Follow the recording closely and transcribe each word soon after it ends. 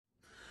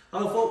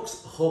Hello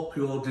folks, hope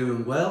you're all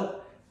doing well.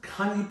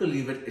 Can you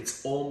believe it?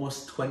 It's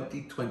almost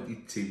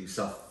 2022,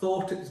 so I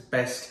thought it's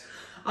best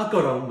I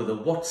got on with a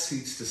what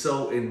seeds to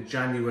sow in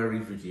January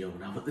video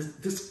now, but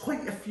there's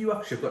quite a few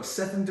actually. I've got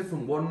 7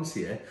 different ones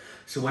here.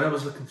 So when I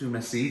was looking through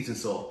my seeds and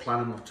sort of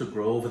planning what to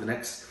grow over the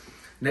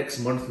next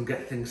month and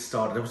get things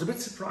started, I was a bit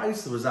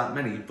surprised there was that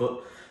many,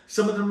 but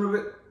some of them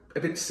are a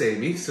bit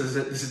samey, so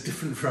there's a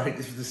different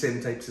varieties of the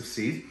same types of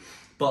seed.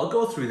 But I'll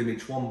go through them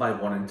each one by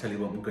one and tell you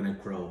what I'm going to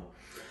grow.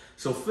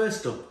 So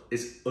first up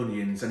is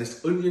onions, and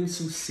it's onions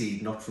from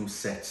seed, not from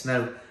sets.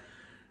 Now,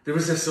 there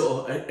is a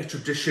sort of a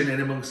tradition in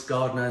amongst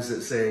gardeners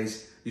that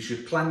says you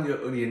should plant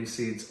your onion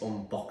seeds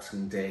on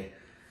Boxing Day.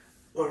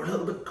 We're a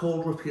little bit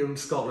colder up here in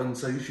Scotland,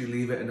 so I usually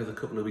leave it another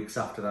couple of weeks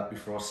after that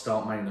before I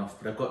start mine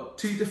off. But I've got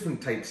 2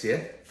 different types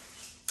here.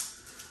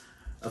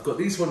 I've got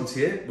these ones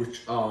here,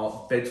 which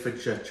are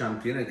Bedfordshire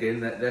Champion.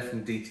 Again, they're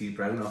from DT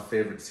Brown, our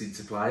favourite seed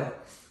supplier.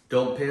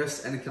 Don't pay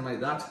us anything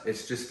like that.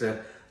 It's just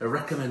a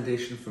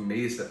recommendation from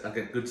me is that I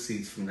get good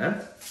seeds from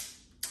them.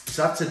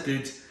 So that's a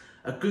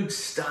good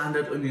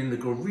standard onion. They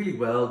grow really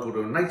well, grow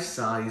to a nice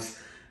size,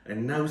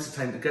 and now's the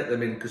time to get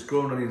them in because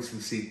growing onions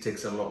from seed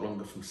takes a lot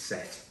longer from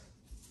set.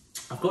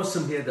 I've got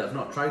some here that I've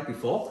not tried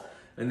before,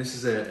 and this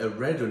is a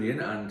red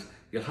onion, and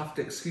you'll have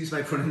to excuse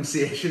my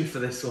pronunciation for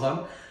this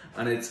one,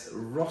 and it's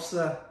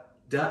Rosa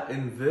da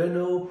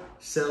Inverno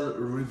Cel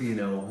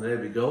Rubino. There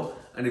we go.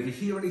 And if you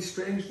hear any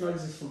strange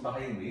noises from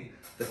behind me,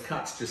 the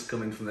cat's just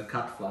coming from the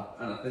cat flap,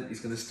 and I think he's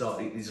going to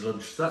start eating his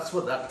lunch. So that's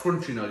what that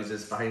crunchy noise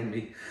is behind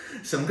me.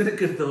 So I'm going to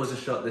give those a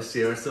shot this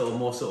year. It's sort of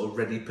more sort of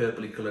reddy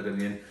purpley coloured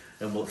onion,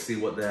 and we'll see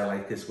what they're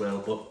like as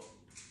well. But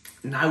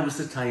now is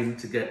the time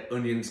to get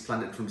onions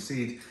planted from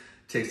seed. It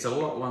takes a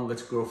lot longer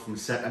to grow from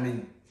set. I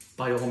mean,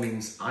 by all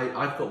means,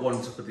 I've got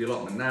ones up at the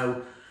allotment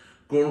now.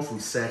 Grown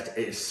from set,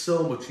 it is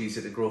so much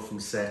easier to grow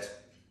from set.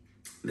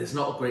 There's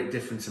not a great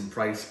difference in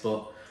price,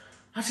 but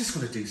I just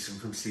want to do some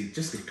from seed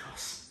just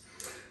because.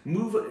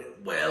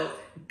 Well,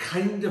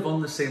 kind of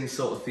on the same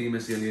sort of theme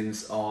as the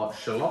onions are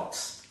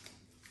shallots,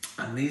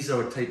 and these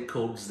are a type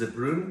called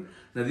Zebrun.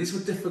 Now these were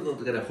difficult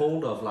to get a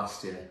hold of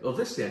last year, or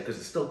this year, because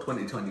it's still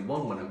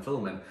 2021 when I'm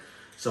filming.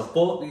 So I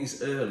bought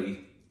these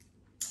early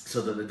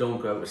so that they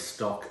don't go out of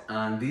stock,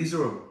 and these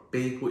are a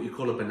big, what you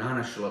call a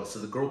banana shallot, so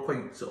they grow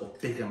quite sort of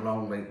big and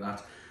long like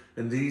that.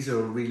 And these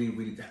are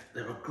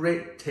they're a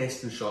great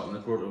tasting shallot, and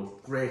they grow to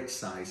a great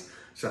size.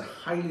 So I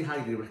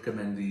highly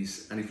recommend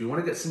these. And if you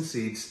want to get some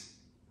seeds,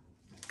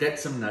 get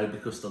some now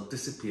because they'll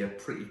disappear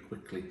pretty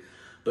quickly.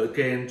 But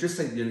again, just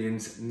like the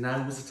onions,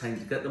 now is the time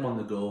to get them on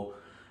the go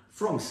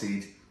from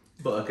seed.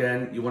 But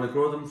again, you want to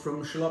grow them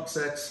from shallot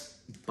sets,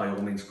 by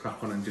all means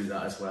crack on and do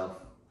that as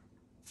well.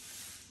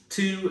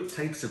 2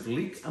 types of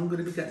leek I'm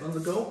going to be getting on the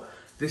go.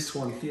 This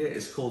one here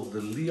is called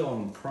the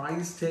Leon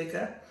Prize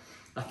Taker.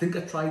 I think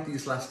I tried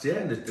these last year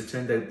and they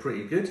turned out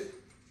pretty good.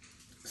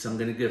 So I'm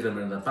going to give them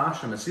another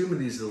bash. I'm assuming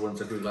these are the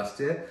ones I grew last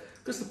year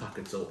because the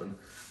packet's open.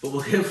 But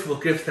we'll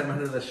give them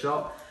another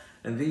shot.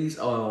 And these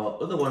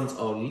other ones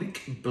are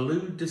Leek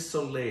Bleu de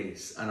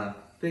Soleils. And I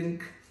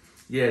think,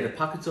 yeah, the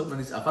packet's open on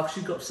these. I've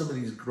actually got some of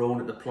these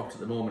grown at the plot at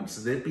the moment.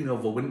 So they've been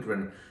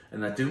overwintering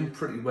and they're doing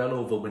pretty well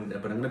over winter.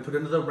 But I'm going to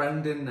put another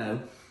round in now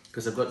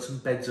because I've got some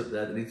beds up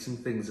there that need some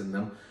things in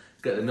them.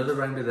 Get another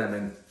round of them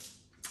in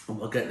and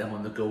we'll get them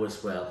on the go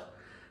as well.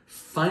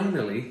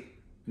 Finally,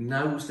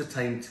 now's the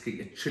time to get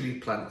your chili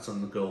plants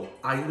on the go.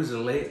 I was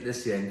late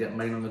this year and get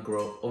mine on the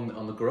grow.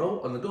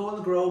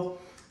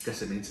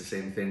 Guess it means the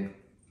same thing.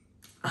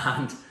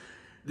 And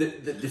they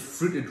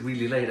fruited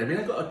really late. I mean,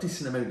 I got a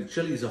decent amount of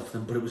chilies off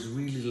them, but it was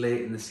really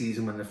late in the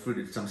season when they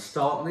fruited. So I'm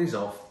starting these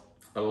off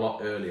a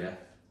lot earlier.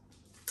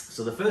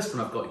 So the first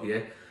one I've got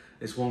here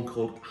is one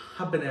called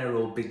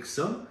Habanero Big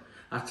Sun.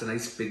 That's a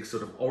nice big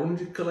sort of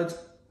orangey coloured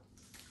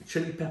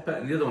chili pepper.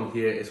 And the other one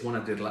here is one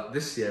I did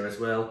this year as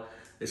well.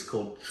 It's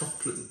called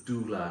Chocolate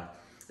Doula.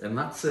 And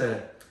that's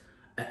a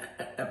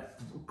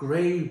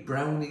grey,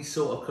 browny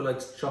sort of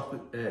coloured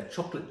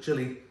chocolate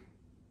chili.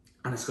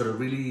 And it's got a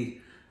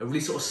really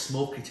sort of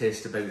smoky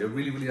taste about it. A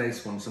really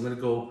nice one. So I'm going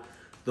to go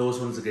those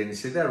ones again. You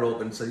see, they're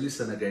open, so I use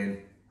them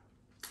again.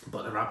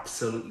 But they're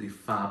absolutely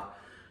fab.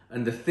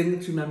 And the thing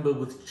to remember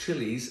with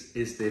chilies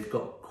is they've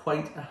got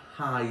quite a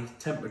high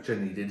temperature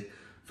needed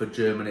for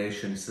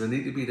germination. So they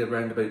need to be at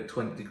around about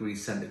 20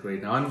 degrees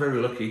centigrade. Now I'm very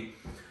lucky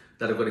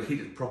that I've got a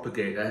heated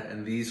propagator,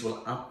 and these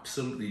will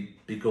absolutely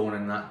be going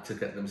in that to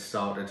get them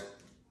started.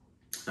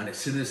 And as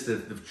soon as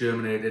they've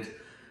germinated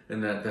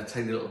and they're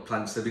tiny little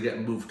plants, they'll be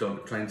getting moved on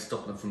to try and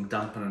stop them from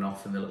dampening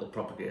off in the little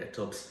propagator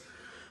tubs.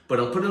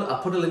 But I'll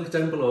put a link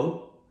down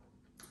below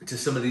to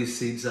some of these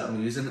seeds that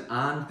I'm using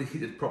and the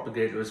heated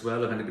propagator as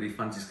well. If anybody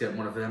fancies getting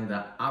one of them,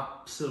 they're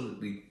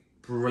absolutely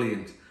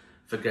brilliant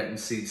for getting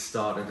seeds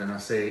started. And I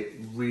say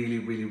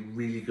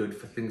really good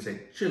for things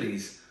like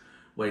chilies,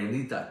 where you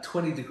need that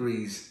 20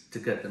 degrees to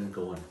get them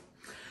going.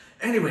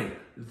 Anyway,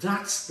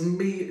 that's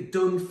me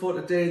done for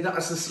today. That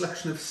is the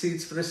selection of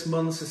seeds for this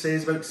month. So say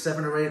there's about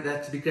 7 or 8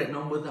 there to be getting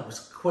on with. I was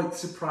quite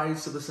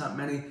surprised there was that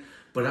many.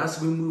 But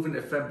as we move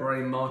into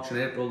February, March and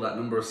April, that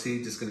number of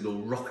seeds is going to go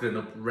rocketing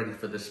up, ready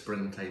for the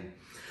springtime.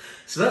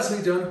 So that's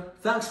me done.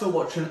 Thanks for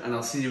watching, and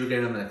I'll see you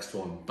again on the next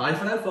one. Bye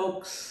for now,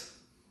 folks.